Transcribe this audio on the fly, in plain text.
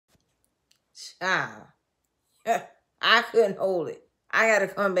Child. I couldn't hold it. I gotta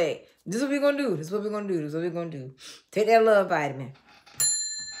come back. This is what we're gonna do. This is what we're gonna do. This is what we're gonna do. Take that love vitamin.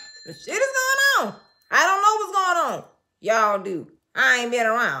 The shit is going on. I don't know what's going on. Y'all do. I ain't been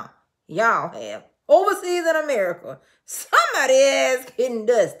around. Y'all have. Overseas in America. Somebody ass getting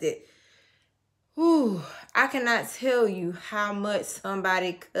dusted. Whew. I cannot tell you how much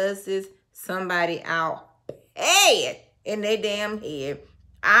somebody cusses somebody out bad in their damn head.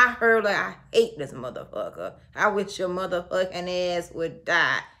 I heard like, I hate this motherfucker. I wish your motherfucking ass would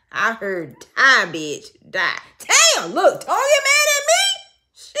die. I heard die, bitch, die. Damn, look, don't get mad at me.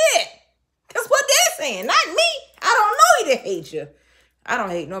 Shit. That's what they're saying, not me. I don't know he hate you. I don't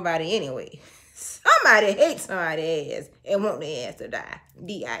hate nobody anyway. Somebody hates somebody's ass and want their ass to die.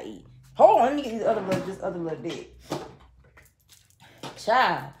 D-I-E. Hold on, let me get this other little dick.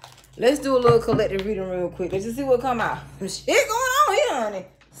 Child. Let's do a little collective reading real quick. Let's just see what come out. Some shit going on here, honey.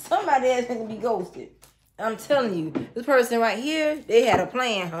 Somebody else finna be ghosted. I'm telling you, this person right here, they had a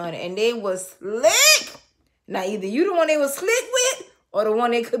plan, honey, and they was slick. Now, either you the one they was slick with or the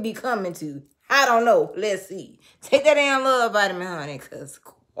one they could be coming to. I don't know. Let's see. Take that damn love vitamin, honey, because,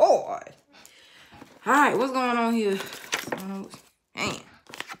 God. All right, what's going on here? Damn.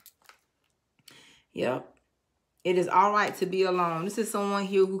 Yep. It is all right to be alone. This is someone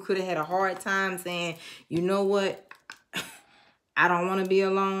here who could have had a hard time saying, you know what? I don't want to be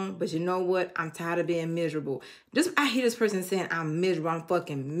alone, but you know what? I'm tired of being miserable. I hear this person saying, I'm miserable. I'm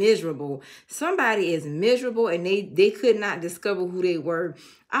fucking miserable. Somebody is miserable and they could not discover who they were.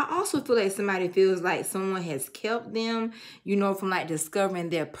 I also feel like somebody feels like someone has kept them, you know, from like discovering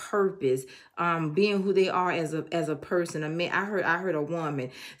their purpose, being who they are as a person. I mean, I heard a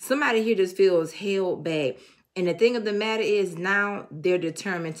woman. Somebody here just feels held back. And the thing of the matter is now they're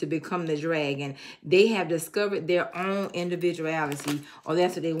determined to become the dragon. They have discovered their own individuality, or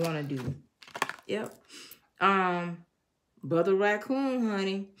that's what they want to do. Yep. Brother Raccoon,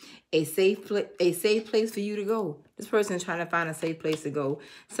 honey, a safe place for you to go. This person is trying to find a safe place to go.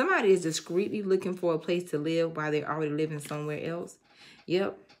 Somebody is discreetly looking for a place to live while they're already living somewhere else.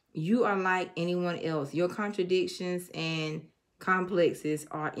 Yep. You are like anyone else. Your contradictions and complexes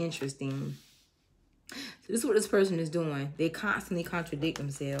are interesting. So this is what this person is doing. They constantly contradict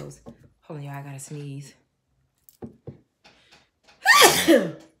themselves. Hold on, y'all. I gotta sneeze.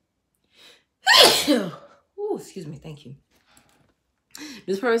 Ooh, excuse me. Thank you.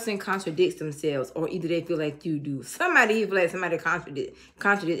 This person contradicts themselves, or either they feel like you do. Somebody feel like somebody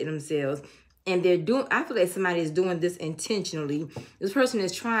contradicted themselves, and they're doing. I feel like somebody is doing this intentionally. This person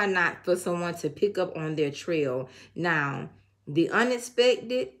is trying not for someone to pick up on their trail. Now, the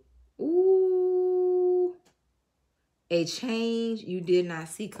unexpected. Ooh, a change you did not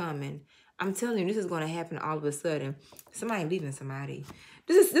see coming. I'm telling you, this is going to happen all of a sudden. Somebody leaving somebody.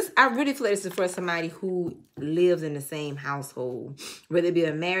 I really feel like this is for somebody who lives in the same household, whether it be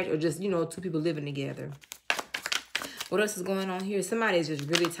a marriage or just, you know, two people living together. What else is going on here? Somebody is just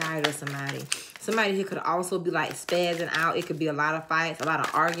really tired of somebody. Somebody here could also be like spazzing out. It could be a lot of fights, a lot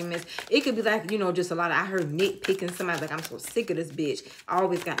of arguments. It could be like, you know, just a lot of, I heard nitpicking. Somebody like, I'm so sick of this bitch. I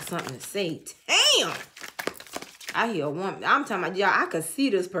always got something to say. Damn. I hear a woman. I'm talking about, y'all, I could see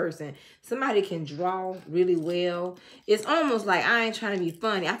this person. Somebody can draw really well. It's almost like, I ain't trying to be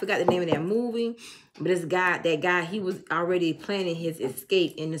funny. I forgot the name of that movie. But that guy, he was already planning his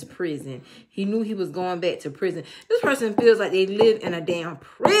escape in this prison. He knew he was going back to prison. This person feels like they live in a damn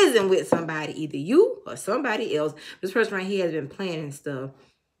prison with somebody. Either you or somebody else. This person right here has been planning stuff.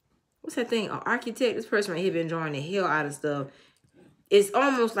 What's that thing? An architect? This person right here been drawing the hell out of stuff. It's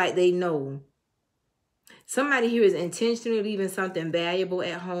almost like they know. Somebody here is intentionally leaving something valuable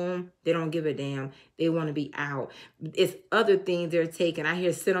at home. They don't give a damn. They want to be out. It's other things they're taking. I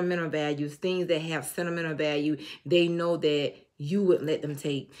hear sentimental values, things that have sentimental value. They know that you would let them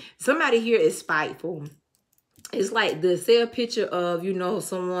take. Somebody here is spiteful. It's like say a picture of, you know,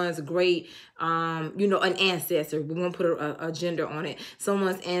 someone's great, you know, an ancestor. We won't put a gender on it.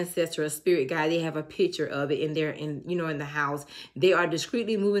 Someone's ancestor, a spirit guide. They have a picture of it in the house. They are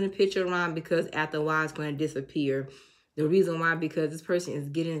discreetly moving the picture around because after a while it's going to disappear. The reason why, because this person is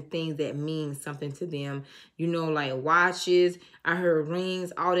getting things that mean something to them. You know, like watches. I heard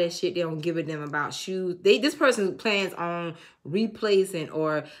rings, all that shit. They don't give a damn about shoes. This person plans on replacing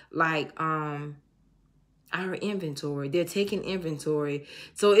or like, our inventory. They're taking inventory.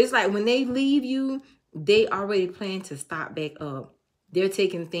 So it's like when they leave you, they already plan to stop back up. They're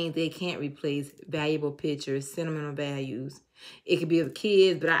taking things they can't replace, valuable pictures, sentimental values. It could be of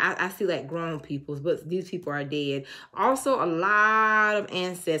kids, but I see like grown people's, but these people are dead. Also, a lot of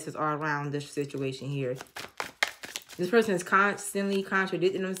ancestors are around this situation here. This person is constantly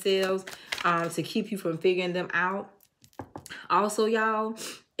contradicting themselves to keep you from figuring them out. Also, y'all,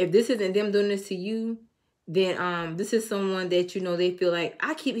 if this isn't them doing this to you, then this is someone that, you know, they feel like,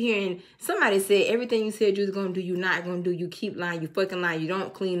 I keep hearing somebody say everything you said you was going to do, you're not going to do. You keep lying. You fucking lying. You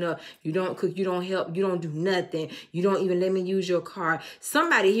don't clean up. You don't cook. You don't help. You don't do nothing. You don't even let me use your car.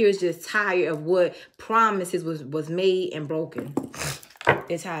 Somebody here is just tired of what promises was made and broken.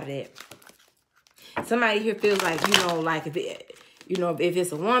 They're tired of that. Somebody here feels like, you know, like if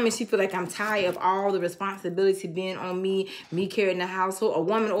it's a woman, she feel like I'm tired of all the responsibility being on me carrying the household. A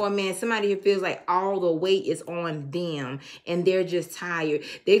woman or a man, somebody here feels like all the weight is on them and they're just tired.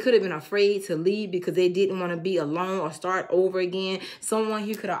 They could have been afraid to leave because they didn't want to be alone or start over again. Someone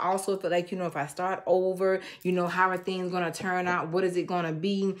here could have also felt like, you know, if I start over, you know, how are things going to turn out? What is it going to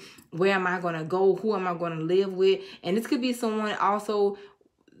be? Where am I going to go? Who am I going to live with? And this could be someone also.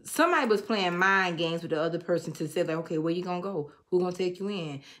 Somebody was playing mind games with the other person to say, like, okay, where you gonna go? Who gonna take you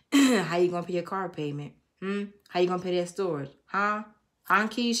in? How you gonna pay your car payment? How you gonna pay that storage? Huh,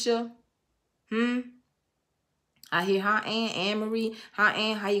 Keisha? I hear, Anne Marie?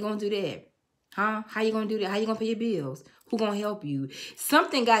 Anne, how you gonna do that? How you gonna do that? How you gonna pay your bills? Who gonna help you?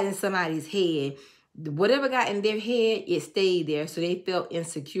 Something got in somebody's head. Whatever got in their head, it stayed there. So they felt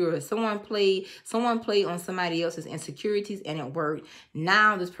insecure. Someone played on somebody else's insecurities and it worked.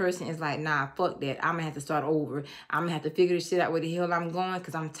 Now this person is like, nah, fuck that. I'm gonna have to start over. I'm gonna have to figure this shit out where the hell I'm going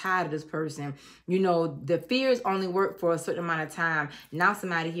because I'm tired of this person. You know, the fears only work for a certain amount of time. Now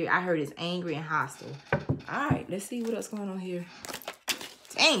somebody here, I heard, is angry and hostile. All right, let's see what else going on here.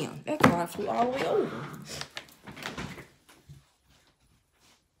 Damn, that card flew all the way over.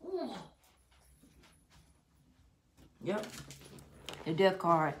 Yep. The death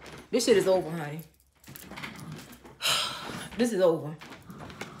card. This shit is over, honey. This is over.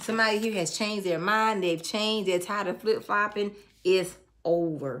 Somebody here has changed their mind. They've changed. They're tired of flip-flopping. It's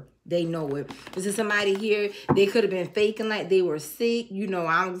over. They know it. This is somebody here. They could have been faking like they were sick. You know,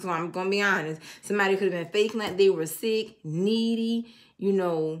 I'm going to be honest. Somebody could have been faking like they were sick, needy, you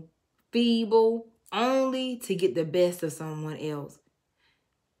know, feeble, only to get the best of someone else.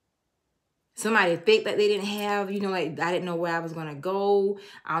 Somebody faked that they didn't have, you know, like, I didn't know where I was going to go.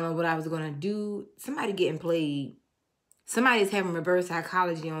 I don't know what I was going to do. Somebody getting played. Somebody's having reverse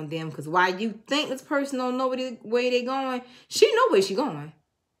psychology on them because while you think this person don't know where they going, she know where she going.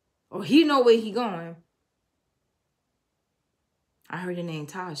 Or he know where he going. I heard the name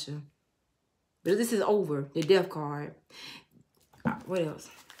Tasha. But this is over. The death card. What else?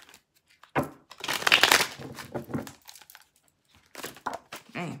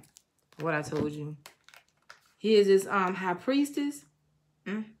 Man. What I told you. Here's this high priestess.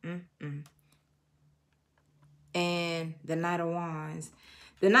 And the Knight of Wands.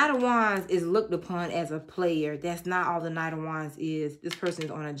 The Knight of Wands is looked upon as a player. That's not all the Knight of Wands is. This person is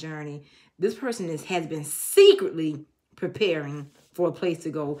on a journey. This person has been secretly preparing for a place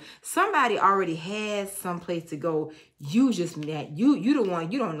to go. Somebody already has some place to go. You just met. You the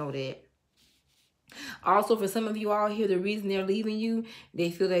one. You don't know that. Also, for some of you all here, the reason they're leaving you,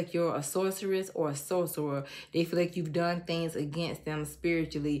 they feel like you're a sorceress or a sorcerer. They feel like you've done things against them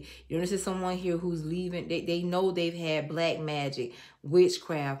spiritually. You know, this is someone here who's leaving. They know they've had black magic,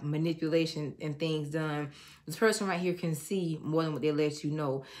 witchcraft, manipulation, and things done. This person right here can see more than what they let you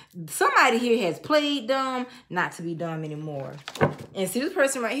know. Somebody here has played dumb, not to be dumb anymore. And see, this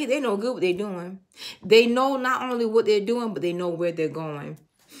person right here, they know good what they're doing. They know not only what they're doing, but they know where they're going.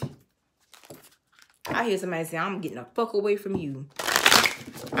 I hear somebody say, I'm getting the fuck away from you.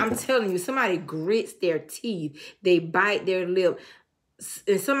 I'm telling you, somebody grits their teeth. They bite their lip.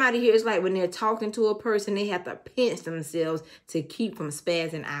 And somebody here is like when they're talking to a person, they have to pinch themselves to keep from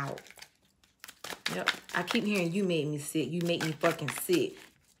spazzing out. Yep. I keep hearing, you made me sick. You make me fucking sick.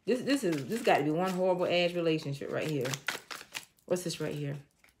 This got to be one horrible ass relationship right here. What's this right here?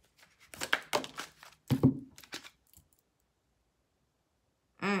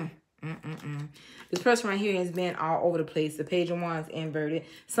 This person right here has been all over the place. The Page of Wands inverted.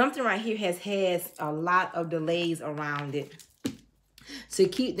 Something right here has a lot of delays around it to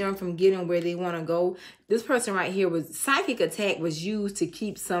keep them from getting where they want to go. This person right here was psychic attack was used to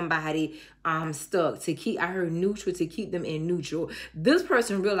keep somebody stuck, to keep, I heard neutral, to keep them in neutral. This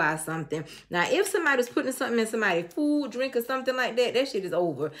person realized something. Now, if somebody's putting something in somebody's food, drink, or something like that, that shit is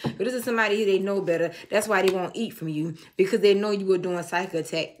over. But this is somebody who they know better. That's why they won't eat from you, because they know you were doing psychic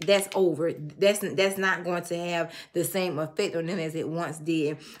attack. That's over. That's not going to have the same effect on them as it once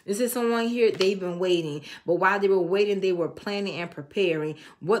did. This is someone here, they've been waiting. But while they were waiting, they were planning and preparing.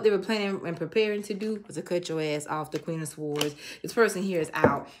 What they were planning and preparing to do was to cut your ass off. The Queen of Swords. This person here is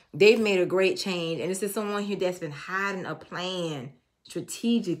out. They've made a great change. And this is someone here that's been hiding a plan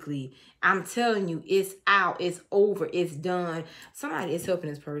strategically. I'm telling you, it's out. It's over. It's done. Somebody is helping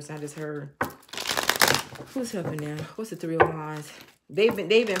this person. I just heard. Who's helping them? What's the Three of Wands? They've been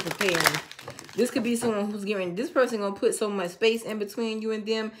preparing. This could be someone who's getting, this person gonna put so much space in between you and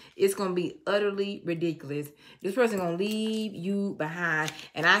them, it's gonna be utterly ridiculous. This person gonna leave you behind.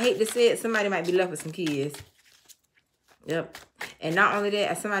 And I hate to say it, somebody might be left with some kids. Yep. And not only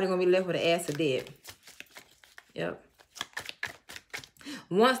that, somebody gonna be left with an ass of debt. Yep.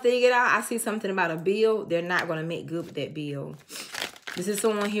 Once they get out, I see something about a bill. They're not gonna make good with that bill. This is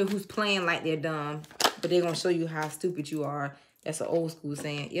someone here who's playing like they're dumb, but they're going to show you how stupid you are. That's an old school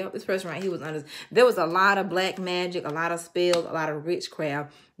saying. Yep, this person right here was under. There was a lot of black magic, a lot of spells, a lot of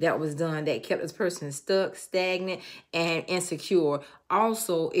witchcraft that was done that kept this person stuck, stagnant, and insecure.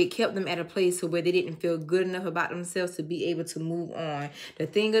 Also, it kept them at a place where they didn't feel good enough about themselves to be able to move on. The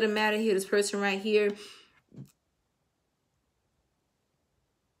thing of the matter here, this person right here.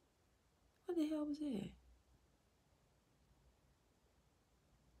 What the hell was that?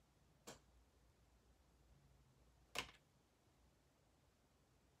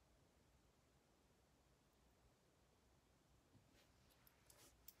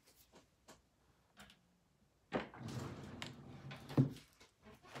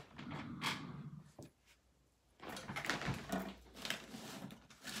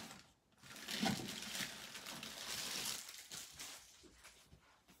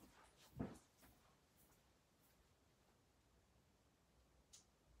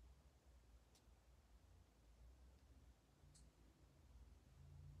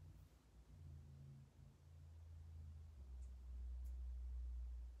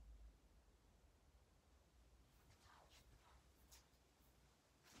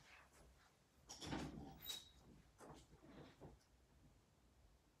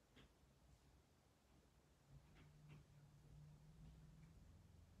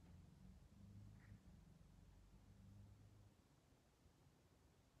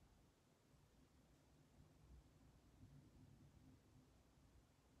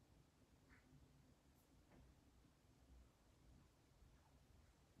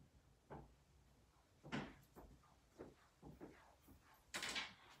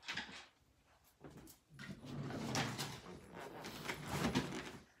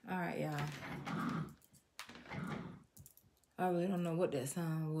 All right, y'all. I really don't know what that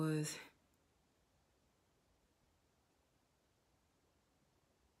sound was.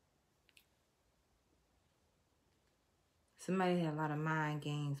 Somebody had a lot of mind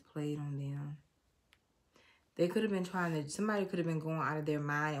games played on them. They could have been trying to, somebody could have been going out of their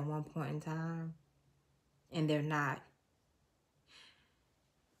mind at one point in time, and they're not.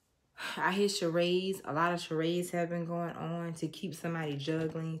 I hear charades. A lot of charades have been going on to keep somebody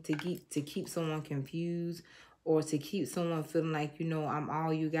juggling, to keep someone confused, or to keep someone feeling like, you know, I'm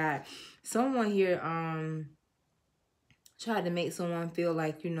all you got. Someone here tried to make someone feel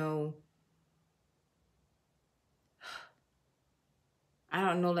like, you know, I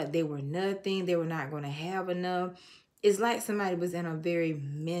don't know, like they were nothing. They were not going to have enough. It's like somebody was in a very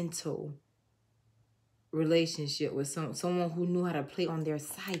mental relationship with someone who knew how to play on their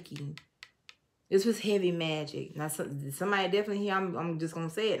psyche. This was heavy magic. Now, somebody definitely here, I'm just going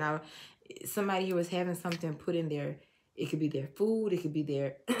to say it. Now, somebody here was having something put in their, it could be their food, it could be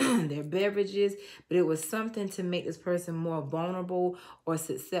their, their beverages, but it was something to make this person more vulnerable or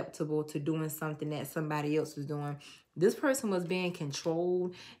susceptible to doing something that somebody else was doing. This person was being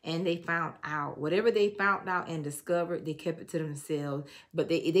controlled, and they found out. Whatever they found out and discovered, they kept it to themselves. But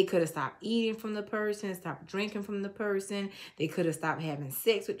they could have stopped eating from the person, stopped drinking from the person. They could have stopped having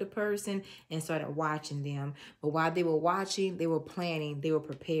sex with the person and started watching them. But while they were watching, they were planning, they were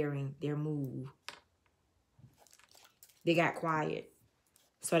preparing their move. They got quiet.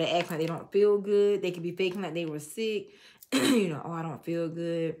 Started acting like they don't feel good. They could be faking like they were sick. You know, oh, I don't feel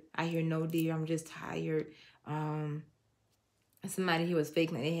good. I hear no, dear, I'm just tired. Somebody here was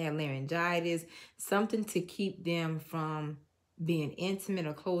faking that they had laryngitis, something to keep them from being intimate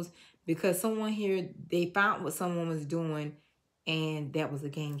or close, because someone here, they found what someone was doing, and that was a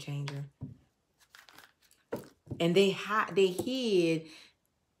game changer. And they hid,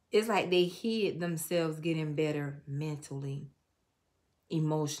 it's like they hid themselves getting better mentally,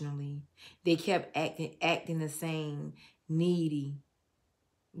 emotionally. They kept acting the same, needy,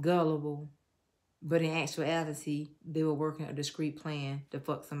 gullible. But in actuality, they were working a discreet plan to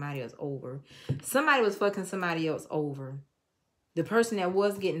fuck somebody else over. Somebody was fucking somebody else over. The person that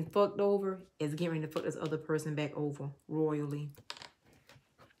was getting fucked over is getting ready to fuck this other person back over royally.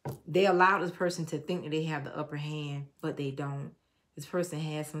 They allowed this person to think that they have the upper hand, but they don't. This person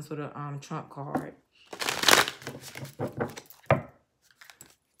has some sort of trump card.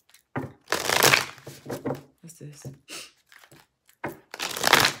 What's this?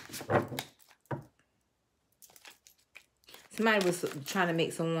 Somebody was trying to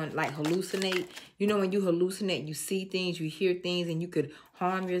make someone like hallucinate. You know, when you hallucinate, you see things, you hear things, and you could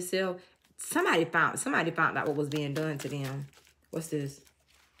harm yourself. Somebody found out what was being done to them. What's this?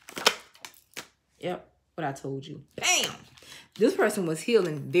 Yep, what I told you. Bam! This person was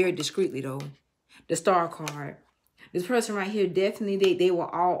healing very discreetly, though. The star card. This person right here, definitely, they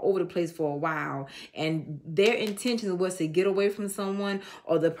were all over the place for a while. And their intention was to get away from someone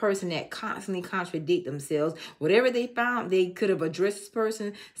or the person that constantly contradict themselves. Whatever they found, they could have addressed this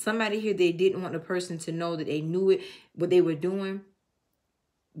person. Somebody here, they didn't want the person to know that they knew it, what they were doing.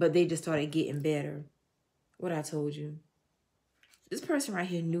 But they just started getting better. What I told you. This person right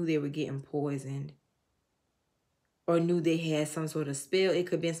here knew they were getting poisoned. Or knew they had some sort of spell. It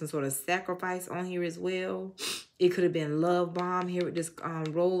could have been some sort of sacrifice on here as well. It could have been love bomb here with this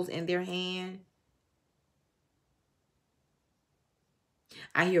rose in their hand.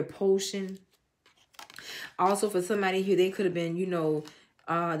 I hear potion. Also, for somebody here, they could have been, you know,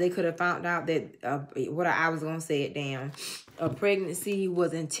 they could have found out that, I was going to say it down. A pregnancy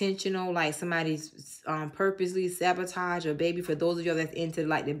was intentional, like somebody's purposely sabotage a baby. For those of y'all that's into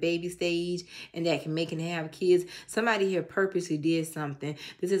like the baby stage and that can make and have kids, somebody here purposely did something.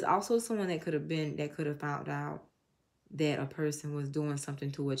 This is also someone that could have found out that a person was doing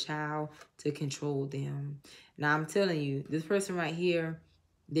something to a child to control them. Now, I'm telling you, this person right here,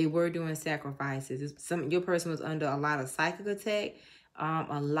 they were doing sacrifices. Your person was under a lot of psychic attack,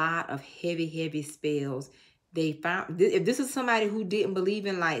 a lot of heavy spells. They found, if this is somebody who didn't believe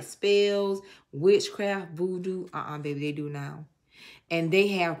in like spells, witchcraft, voodoo, baby, they do now. And they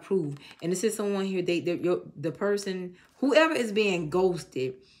have proof. And this is someone here, the person, whoever is being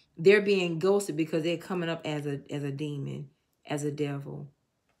ghosted, they're being ghosted because they're coming up as a demon, as a devil.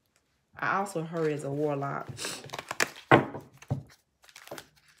 I also heard as a warlock.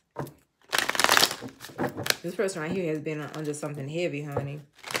 This person right here has been under something heavy, honey.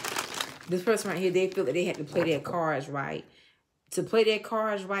 This person right here, they feel that they had to play their cards right. To play their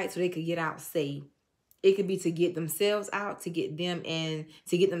cards right so they could get out safe. It could be to get themselves out, to get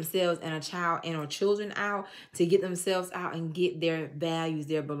themselves and a child and or children out, to get themselves out and get their values,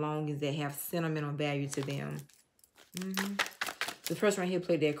 their belongings that have sentimental value to them. The person right here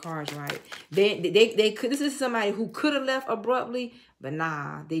played their cards right. They could. This is somebody who could have left abruptly, but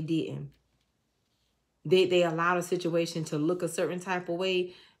nah, they didn't. They allowed a situation to look a certain type of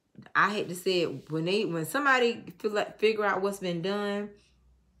way. I hate to say it, when somebody figure out what's been done,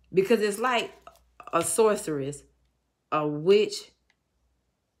 because it's like a sorceress, a witch,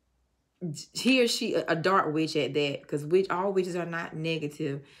 he or she, a dark witch at that, because all witches are not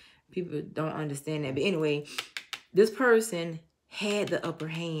negative. People don't understand that. But anyway, this person had the upper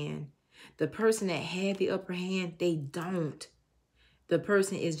hand. The person that had the upper hand, they don't. The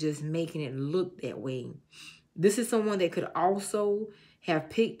person is just making it look that way. This is someone that could also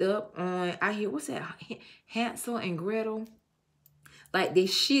have picked up on, I hear, what's that? Hansel and Gretel. Like they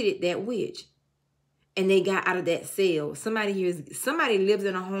shitted that witch. And they got out of that cell. Somebody lives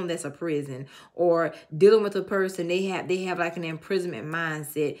in a home that's a prison, or dealing with a person. They have like an imprisonment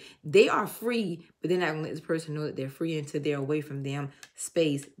mindset. They are free, but they're not gonna let this person know that they're free until they're away from them.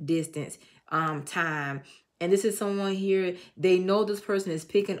 Space, distance, time. And this is someone here, they know this person is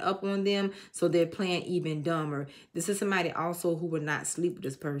picking up on them, so they're playing even dumber. This is somebody also who would not sleep with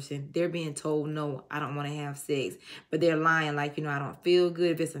this person. They're being told, no, I don't want to have sex. But they're lying like, I don't feel good.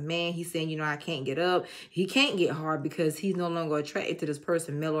 If it's a man, he's saying, I can't get up. He can't get hard because he's no longer attracted to this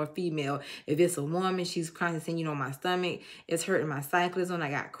person, male or female. If it's a woman, she's crying and saying, my stomach is hurting, my cyclism, I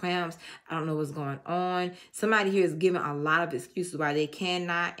got cramps, I don't know what's going on. Somebody here is giving a lot of excuses why they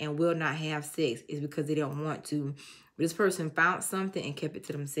cannot and will not have sex. It's because they don't want to. But this person found something and kept it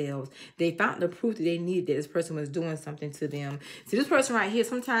to themselves. They found the proof that they needed that this person was doing something to them. See, this person right here,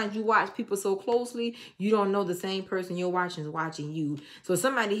 sometimes you watch people so closely, you don't know the same person you're watching is watching you. So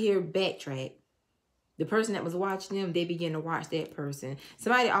somebody here backtrack. The person that was watching them, they begin to watch that person.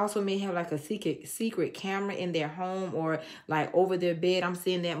 Somebody also may have like a secret camera in their home or like over their bed. I'm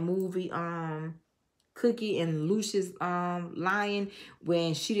seeing that movie, Cookie and Lucius Lion,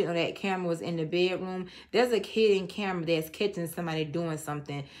 when she didn't know that camera was in the bedroom. There's a hidden camera that's catching somebody doing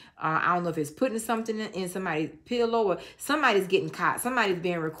something. I don't know if it's putting something in somebody's pillow or somebody's getting caught. Somebody's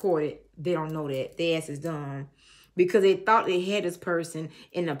being recorded. They don't know that. Their ass is dumb. Because they thought they had this person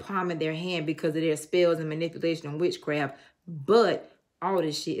in the palm of their hand because of their spells and manipulation and witchcraft. But all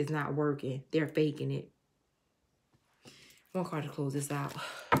this shit is not working. They're faking it. One card to close this out.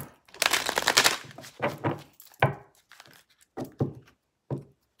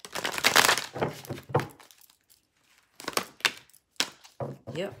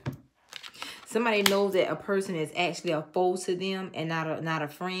 Yep. Somebody knows that a person is actually a foe to them and not a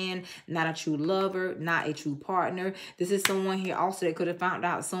friend, not a true lover, not a true partner. This is someone here also that could have found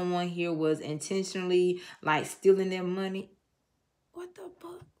out someone here was intentionally like stealing their money. What the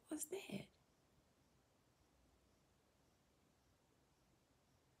fuck was that?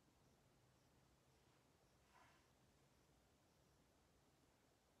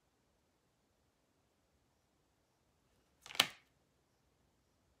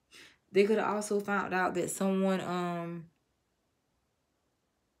 They could have also found out that someone oh,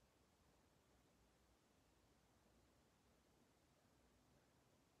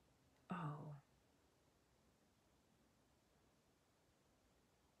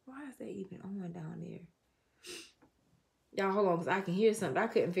 why is that even on down there? Y'all hold on, because I can hear something. I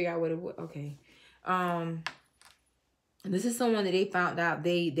couldn't figure out what it was. Okay. This is someone that they found out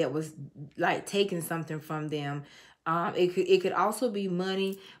that was like taking something from them. It could also be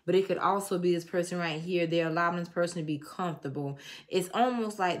money, but it could also be this person right here. They're allowing this person to be comfortable. It's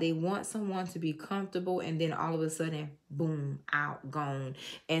almost like they want someone to be comfortable, and then all of a sudden, boom, out, gone.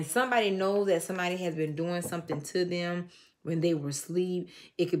 And somebody knows that somebody has been doing something to them when they were asleep.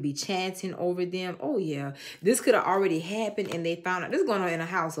 It could be chanting over them. Oh yeah, this could have already happened, and they found out. This is going on in a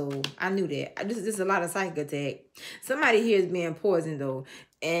household. I knew that. This is a lot of psychic attack. Somebody here is being poisoned though.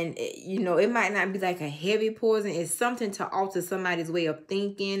 And, you know, it might not be like a heavy poison. It's something to alter somebody's way of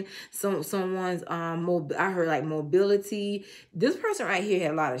thinking. Someone's, I heard like mobility. This person right here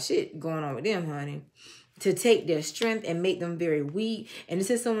had a lot of shit going on with them, honey. To take their strength and make them very weak. And this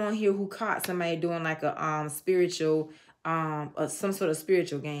is someone here who caught somebody doing like a spiritual, some sort of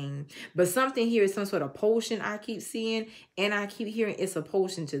spiritual game. But something here is some sort of potion I keep seeing. And I keep hearing it's a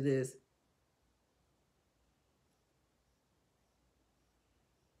potion to this.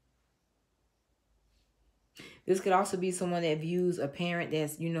 This could also be someone that views a parent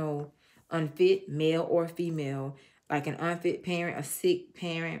that's, you know, unfit, male or female. Like an unfit parent, a sick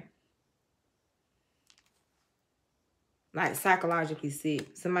parent. Like psychologically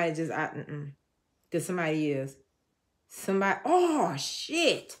sick. Somebody just, Because somebody is. Somebody, oh,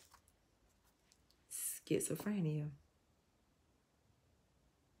 shit. Schizophrenia.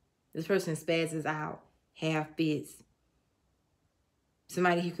 This person spazzes out. Half fits.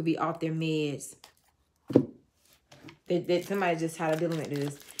 Somebody who could be off their meds. Somebody just tired of dealing with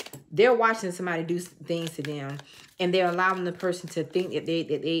this. They're watching somebody do things to them, and they're allowing the person to think that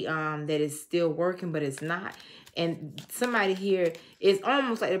that it's still working, but it's not. And somebody here, it's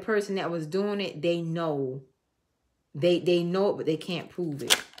almost like the person that was doing it, they know. They know it, but they can't prove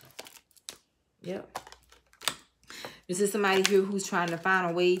it. Yep. This is somebody here who's trying to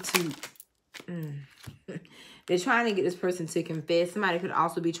find a way to... They're trying to get this person to confess. Somebody could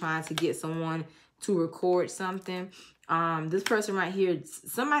also be trying to get someone to record something. This person right here,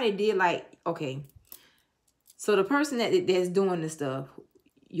 somebody did like, okay. So the person that's doing the stuff,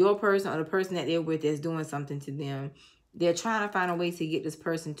 your person or the person that they're with that's doing something to them, they're trying to find a way to get this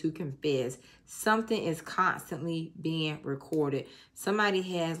person to confess. Something is constantly being recorded. Somebody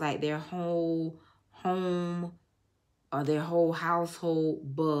has like their whole home or their whole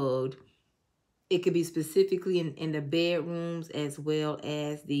household bugged. It could be specifically in the bedrooms as well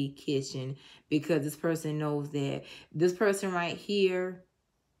as the kitchen, because this person knows that this person right here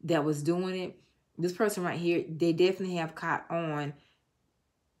that was doing it, this person right here, they definitely have caught on,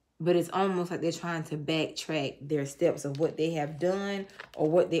 but it's almost like they're trying to backtrack their steps of what they have done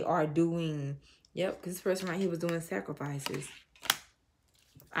or what they are doing. Yep, because this person right here was doing sacrifices.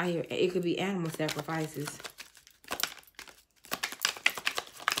 I hear it could be animal sacrifices.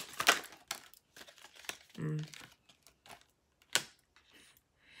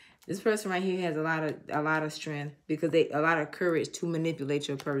 This person right here has a lot of strength, because a lot of courage to manipulate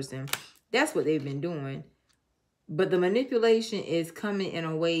your person. That's what they've been doing. But the manipulation is coming in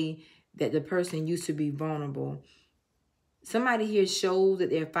a way that the person used to be vulnerable. Somebody here shows that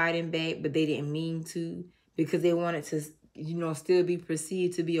they're fighting back, but they didn't mean to, because they wanted to, you know, still be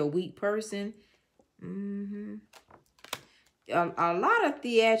perceived to be a weak person. A lot of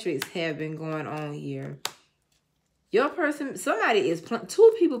theatrics have been going on here. Your person, somebody is,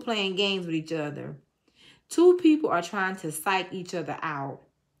 two people playing games with each other. Two people are trying to psych each other out.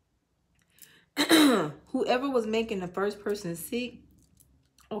 Whoever was making the first person sick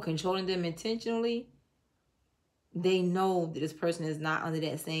or controlling them intentionally, they know that this person is not under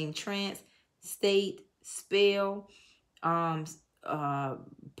that same trance, state, spell,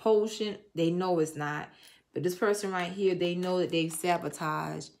 potion. They know it's not. But this person right here, they know that they've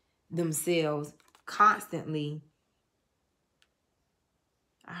sabotaged themselves constantly.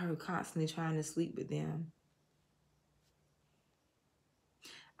 I heard constantly trying to sleep with them.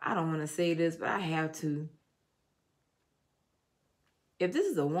 I don't want to say this, but I have to. If this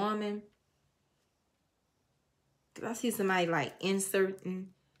is a woman, because I see somebody like inserting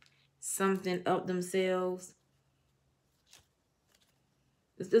something up themselves.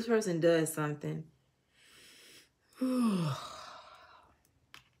 If this person does something,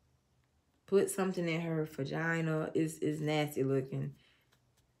 put something in her vagina, is nasty looking.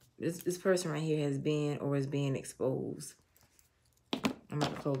 This person right here has been or is being exposed. I'm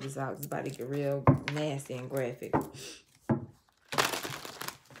going to close this out. It's about to get real nasty and graphic.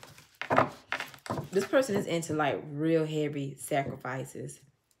 This person is into like real heavy sacrifices.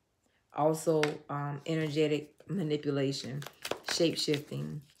 Also, energetic manipulation,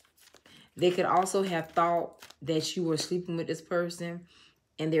 shape-shifting. They could also have thought that you were sleeping with this person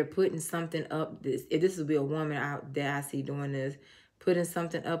and they're putting something up. If this would be a woman out there I see doing this, putting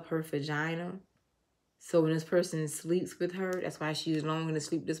something up her vagina. So when this person sleeps with her, that's why she's longing to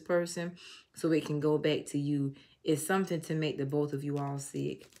sleep with this person, so it can go back to you. It's something to make the both of you all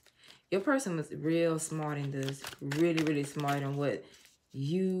sick. Your person was real smart in this. Really, really smart in what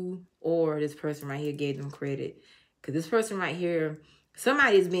you or this person right here gave them credit. Because this person right here,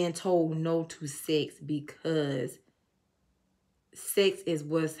 somebody is being told no to sex because sex is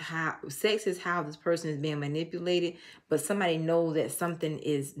how this person is being manipulated, but somebody knows that something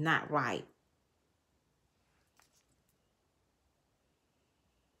is not right.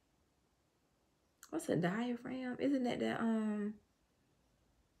 What's a diaphragm? Isn't that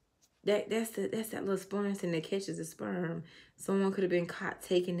that's that little sponge thing that catches the sperm? Someone could have been caught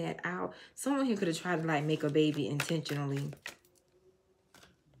taking that out. Someone here could have tried to like make a baby intentionally.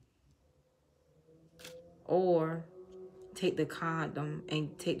 Or take the condom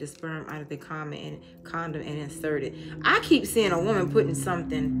and take the sperm out of the condom and insert it. I keep seeing a woman putting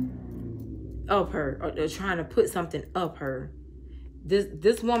something up her, or trying to put something up her.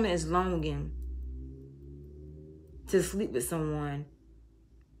 This woman is longing to sleep with someone,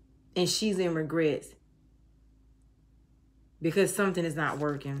 and she's in regrets because something is not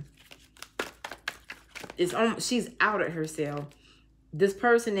working. She's out at herself. This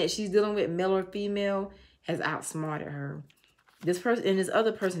person that she's dealing with, male or female, has outsmarted her. This person and this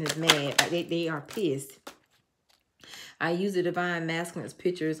other person is mad. Like they are pissed. I use the Divine Masculine's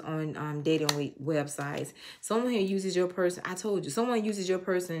pictures on dating websites. Someone here uses your person. I told you, someone uses your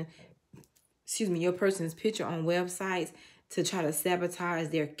person, your person's picture on websites to try to sabotage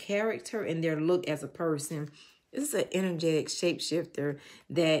their character and their look as a person. This is an energetic shapeshifter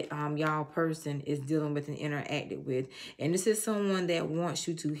that y'all person is dealing with and interacted with. And this is someone that wants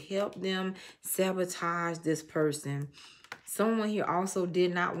you to help them sabotage this person. Someone here also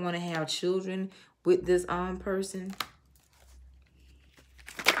did not want to have children with this person.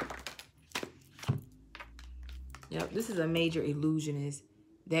 Yep, this is a major illusionist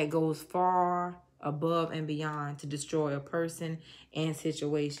that goes far above and beyond to destroy a person and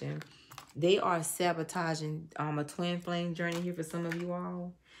situation. They are sabotaging a twin flame journey here for some of you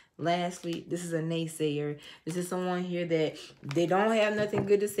all. Lastly, this is a naysayer. This is someone here that they don't have nothing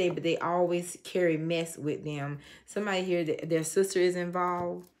good to say, but they always carry mess with them. Somebody here that their sister is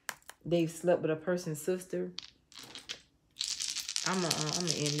involved. They've slept with a person's sister. I'm gonna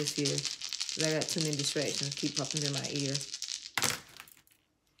end this here because I got too many distractions keep popping in my ear.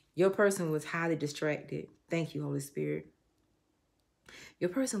 Your person was highly distracted. Thank you, Holy Spirit. Your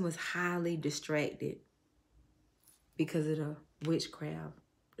person was highly distracted because of the witchcraft.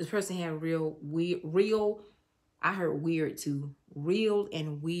 This person had I heard weird too, real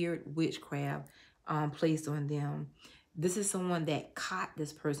and weird witchcraft placed on them. This is someone that caught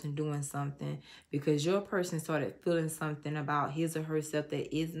this person doing something because your person started feeling something about his or herself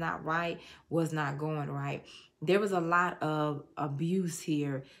that is not right, was not going right. There was a lot of abuse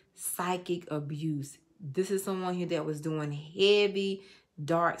here, psychic abuse. This is someone here that was doing heavy,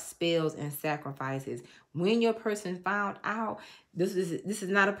 dark spells and sacrifices. When your person found out, this is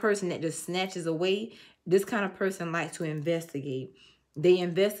not a person that just snatches away. This kind of person likes to investigate. They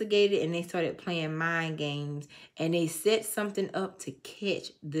investigated and they started playing mind games and they set something up to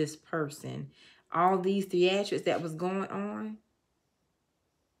catch this person. All these theatrics that was going on.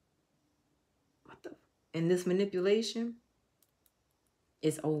 And this manipulation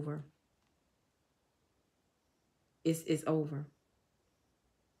is over. It's over.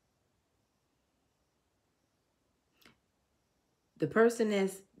 The person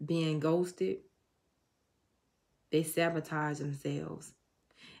that's being ghosted, they sabotage themselves.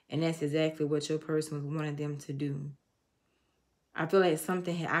 And that's exactly what your person was wanting them to do. I feel like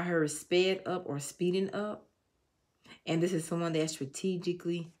something I heard sped up or speeding up. And this is someone that's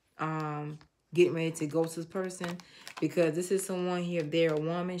strategically getting ready to go to this person. Because this is someone here, if they're a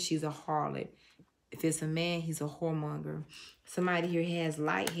woman, she's a harlot. If it's a man, he's a whoremonger. Somebody here has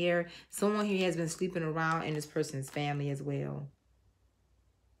light hair. Someone here has been sleeping around in this person's family as well.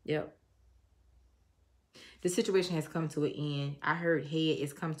 Yep. The situation has come to an end. I heard head.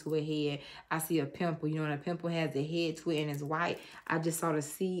 It's come to a head. I see a pimple. You know, when a pimple has the head to it and it's white, I just saw the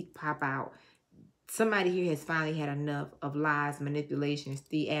seed pop out. Somebody here has finally had enough of lies, manipulations,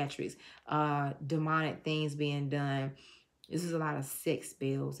 theatrics, demonic things being done. This is a lot of sex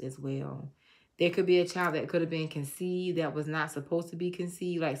spells as well. There could be a child that could have been conceived that was not supposed to be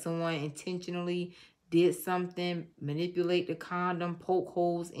conceived, like someone intentionally did something, manipulate the condom, poke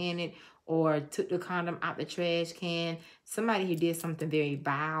holes in it, or took the condom out the trash can. Somebody here did something very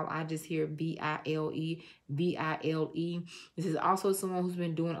vile. I just hear V-I-L-E, V-I-L-E. This is also someone who's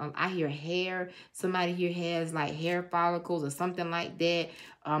been doing, I hear hair. Somebody here has like hair follicles or something like that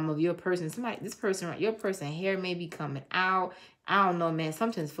of your person. Your person hair may be coming out. I don't know, man.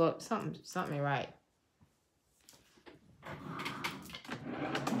 Something's fucked. Something ain't right.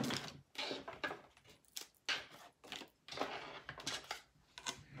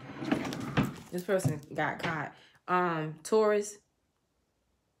 This person got caught. Taurus.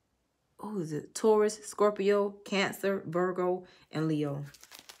 Who is it? Taurus, Scorpio, Cancer, Virgo, and Leo.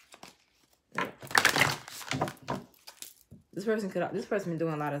 This person been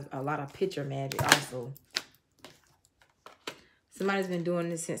doing a lot of picture magic also. Somebody's been doing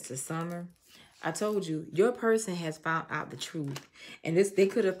this since the summer. I told you, your person has found out the truth. And they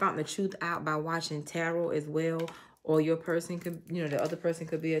could have found the truth out by watching tarot as well. Or your person could, the other person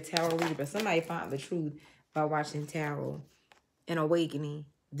could be a tarot reader. But somebody found the truth by watching tarot and awakening.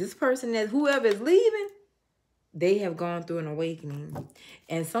 This person, whoever is leaving, they have gone through an awakening.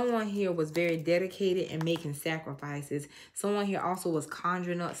 And someone here was very dedicated and making sacrifices. Someone here also was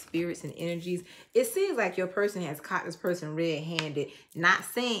conjuring up spirits and energies. It seems like your person has caught this person red-handed, not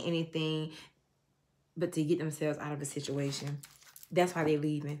saying anything, but to get themselves out of a situation. That's why they're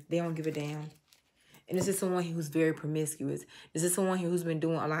leaving. They don't give a damn. And this is someone who's very promiscuous. This is someone who's been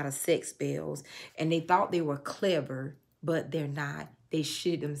doing a lot of sex spells. And they thought they were clever, but they're not. They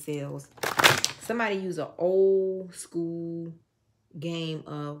shit themselves. Somebody used an old school game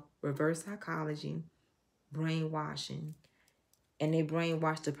of reverse psychology, brainwashing. And they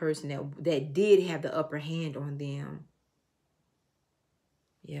brainwashed the person that did have the upper hand on them.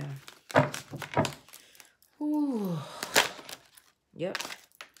 Yeah. Ooh. Yep.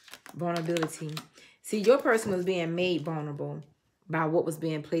 Vulnerability. See, your person was being made vulnerable by what was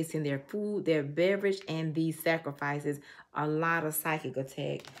being placed in their food, their beverage, and these sacrifices. A lot of psychic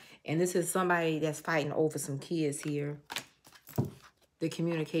attack. And this is somebody that's fighting over some kids here. The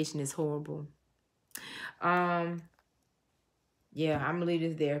communication is horrible. Yeah, I'm going to leave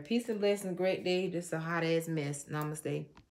this there. Peace and blessings. Great day. This is a hot ass mess. Namaste.